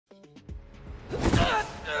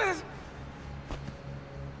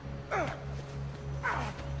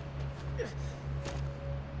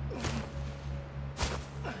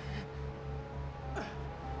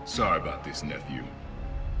Sorry about this, nephew.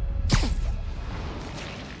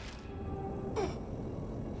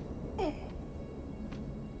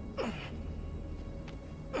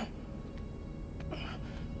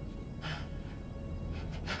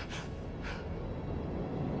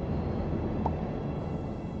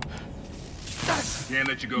 Can't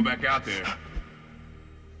let you go back out there.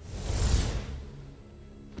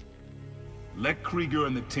 Let Krieger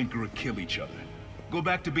and the Tinkerer kill each other. Go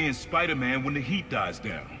back to being Spider-Man when the heat dies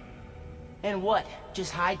down. And what?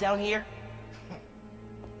 Just hide down here?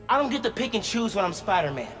 I don't get to pick and choose when I'm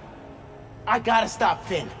Spider-Man. I gotta stop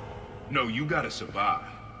Finn. No, you gotta survive.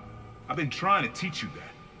 I've been trying to teach you that,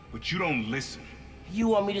 but you don't listen. You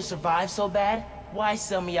want me to survive so bad? Why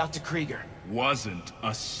sell me out to Krieger? Wasn't a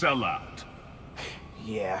sellout.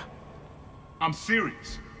 Yeah. I'm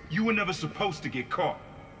serious. You were never supposed to get caught.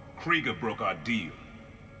 Krieger broke our deal.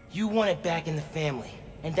 You want it back in the family,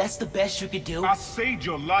 and that's the best you could do? I saved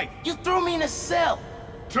your life. You threw me in a cell!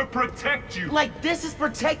 To protect you. Like this is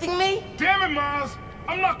protecting me? Damn it, Miles!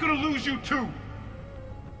 I'm not gonna lose you too!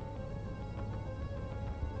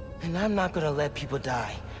 And I'm not gonna let people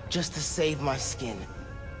die just to save my skin.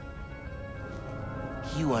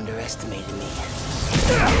 You underestimated me.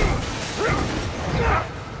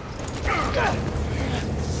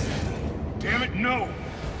 Damn it, no!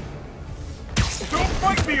 Don't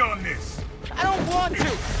fight me on this! I don't want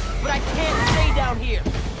to, but I can't stay down here.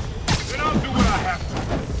 Then I'll do what I have to.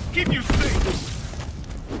 Keep you safe.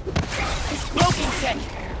 It's cloaking tech.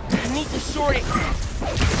 I need to short it.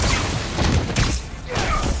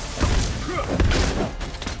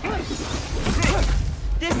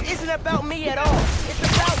 This isn't about me at all. It's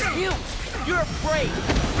about you. You're afraid.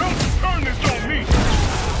 Don't turn this on me!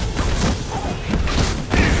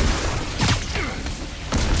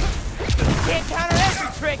 Can't counter every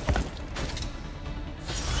trick.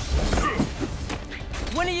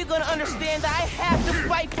 When are you gonna understand that I have to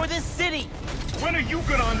fight for this city? When are you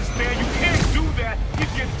gonna understand you can't do that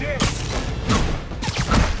if you're dead?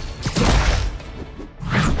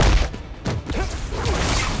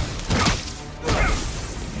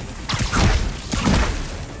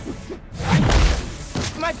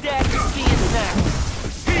 My dad can see it now.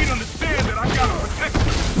 He'd understand that I gotta protect you.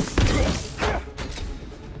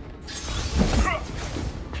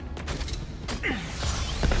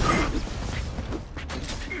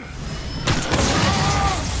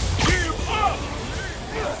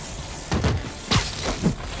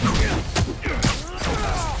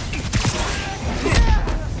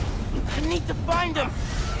 Find him!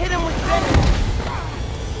 Hit him with venom!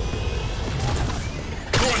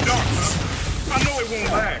 Going dark, huh? I know it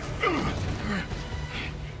won't last.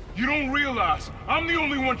 You don't realize I'm the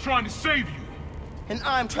only one trying to save you. And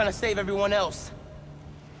I'm trying to save everyone else.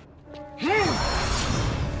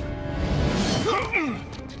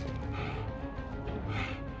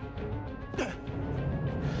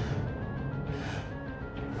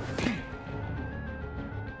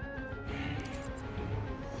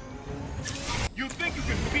 You think you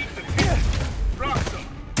can beat the team? Drop some.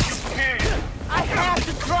 You can. I have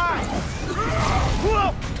to try!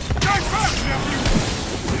 Whoa! Nice pass, nephew!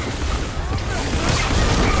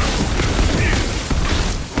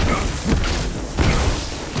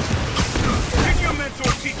 Did your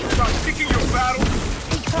mentor teach you about picking your battles?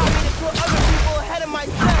 He taught me to put other people ahead of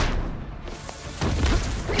myself!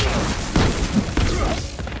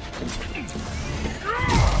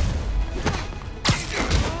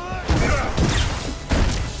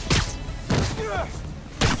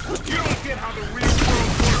 You don't get how the real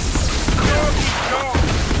world works. Dog eat dog.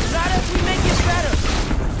 Not if we make it better!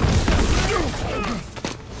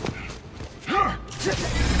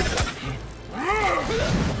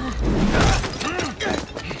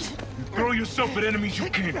 You throw yourself at enemies you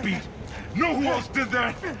can't beat. Know who else did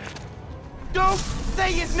that? Don't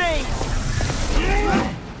say his name!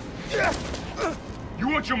 You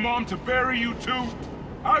want your mom to bury you too?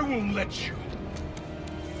 I won't let you.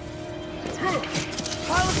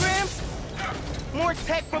 Holograms? More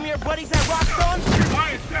tech from your buddies at Rockstone?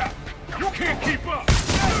 Why is that? You can't keep up.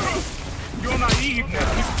 You're naive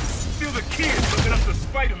now. Still the kid looking up to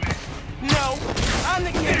Spider-Man. No, I'm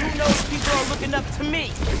the kid who knows people are looking up to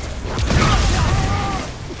me.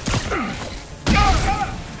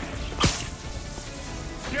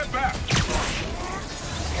 Get back.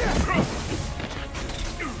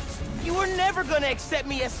 You were never gonna accept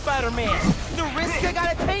me as Spider-Man. The risk I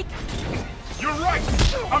gotta take? You're right.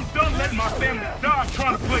 I'm done letting my family die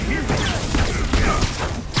trying to play hero.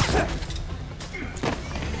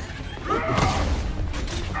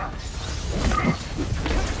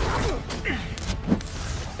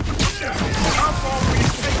 How far will you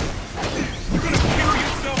take? You're gonna kill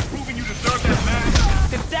yourself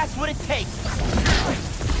what it takes.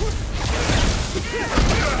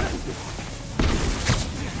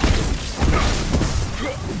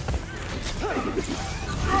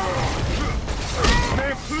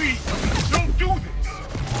 Man, please, don't do this.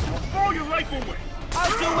 You'll throw your life away.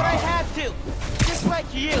 I'll do what I have to, just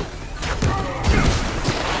like you.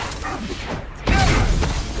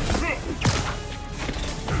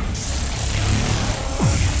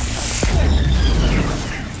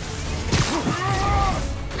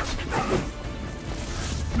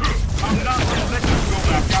 I'm not gonna let you go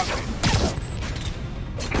back out there.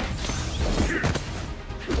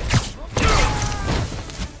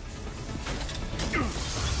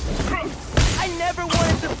 I never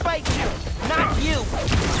wanted to fight you, not you.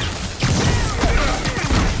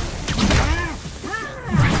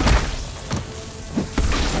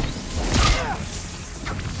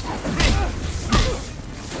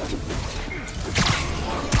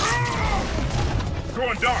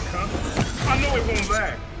 Going dark, huh? I know it won't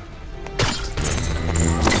last.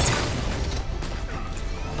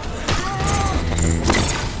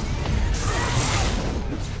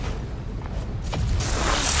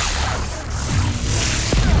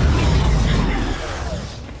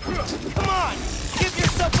 Come on, give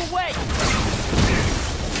yourself away.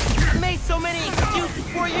 I made so many excuses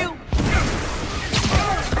for you.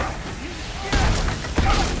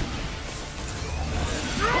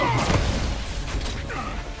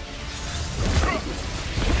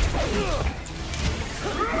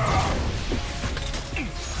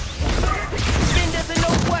 Finn doesn't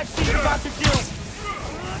know what she's about to do.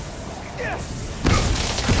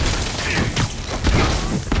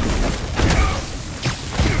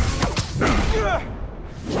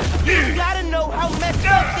 You gotta know how messed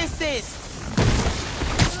up this is.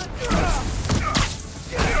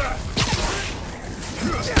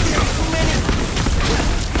 Too many.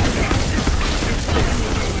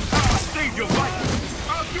 I'll save your life.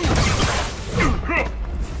 I'll do it.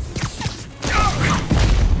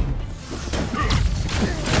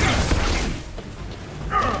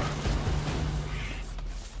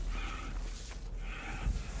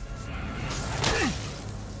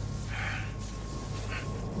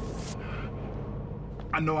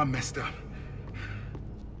 I know I messed up.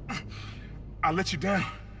 I let you down.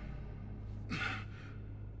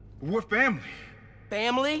 We're family.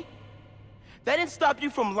 Family? That didn't stop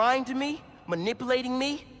you from lying to me, manipulating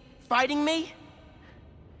me, fighting me?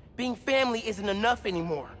 Being family isn't enough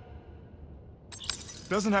anymore.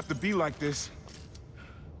 Doesn't have to be like this.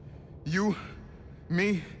 You,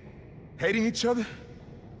 me, hating each other?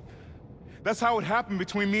 That's how it happened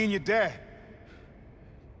between me and your dad.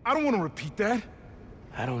 I don't want to repeat that.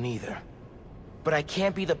 I don't either. But I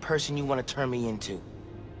can't be the person you want to turn me into.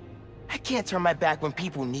 I can't turn my back when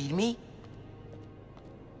people need me.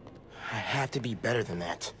 I have to be better than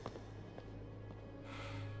that.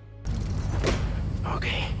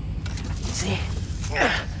 Okay. Easy.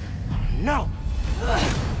 No!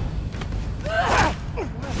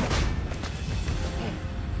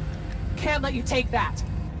 Can't let you take that.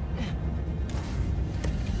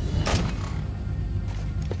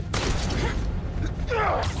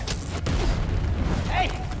 Hey!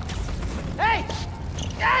 Hey!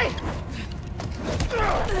 Hey!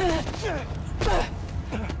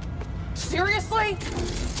 Seriously?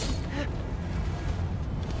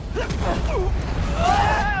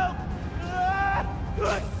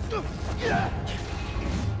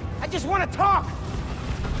 I just want to talk!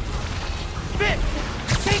 Finn!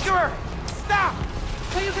 Tinkerer! Stop!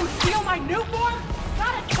 So you can steal my newborn?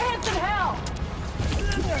 Not a chance in hell!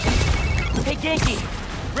 Hey, Genki!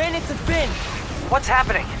 Ran into Finn! What's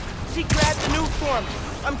happening? She grabbed the new form!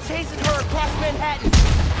 I'm chasing her across Manhattan!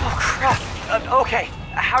 Oh, crap. Okay.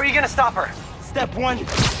 How are you gonna stop her? Step 1,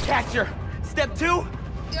 catch her. Step 2,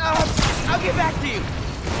 I'll get back to you.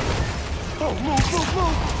 Oh, move.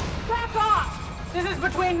 Back off! This is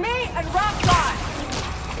between me and Rockstar!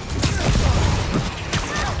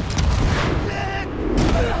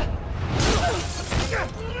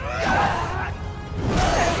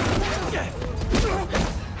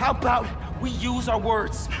 How about we use our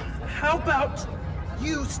words? How about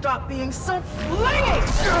you stop being so flingy?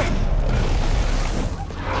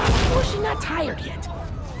 Or is she not tired yet?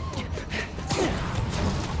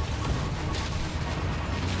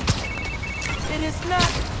 It is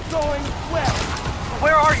not going well.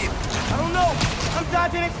 Where are you? I don't know. I'm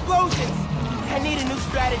dodging explosions. I need a new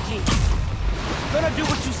strategy. Gonna do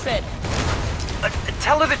what you said.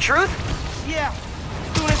 Tell her the truth? Yeah,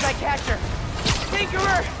 as soon as I catch her.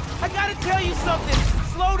 Tinkerer, I gotta tell you something.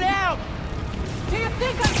 Slow down. Do you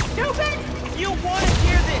think I'm stupid? You want to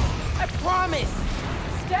hear this. I promise.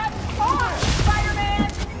 Step 4, Spider-Man!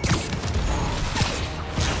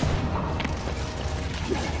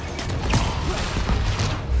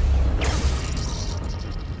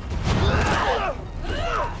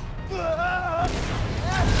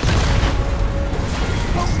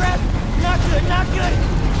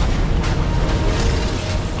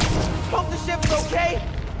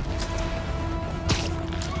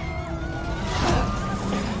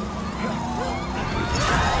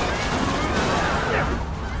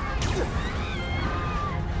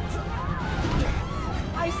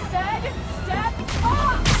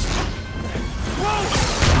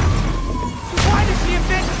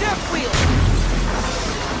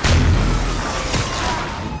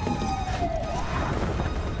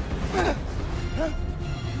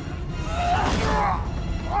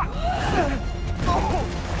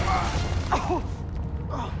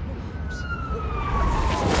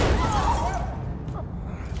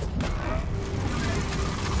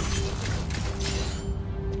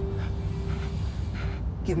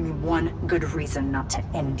 Give me one good reason not to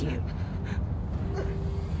end you.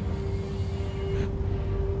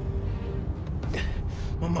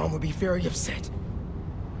 My mom would be very upset.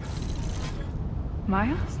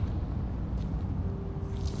 Miles?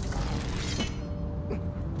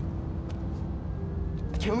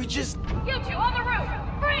 Can we just... You two on the roof!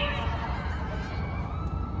 Freeze!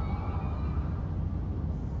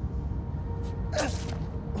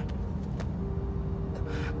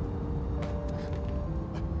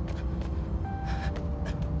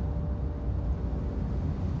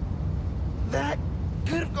 That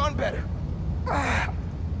could have gone better. I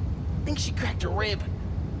think she cracked a rib.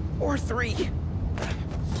 Or 3.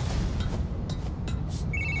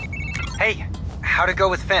 Hey, how'd it go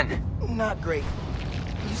with Finn? Not great.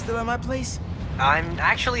 You still at my place? I'm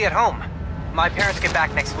actually at home. My parents get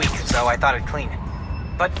back next week, so I thought I'd clean.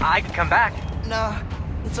 But I could come back. Nah,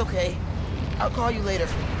 it's okay. I'll call you later.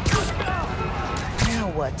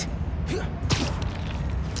 Now what?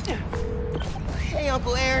 Hey,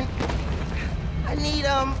 Uncle Aaron. I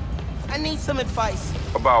need some advice.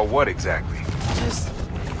 About what exactly? Just...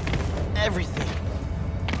 everything.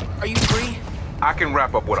 Are you free? I can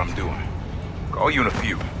wrap up what I'm doing. Call you in a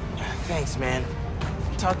few. Thanks, man.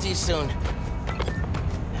 Talk to you soon.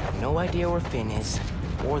 I have no idea where Finn is,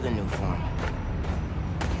 or the new form.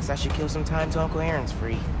 Guess I should kill some time till Uncle Aaron's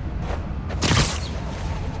free.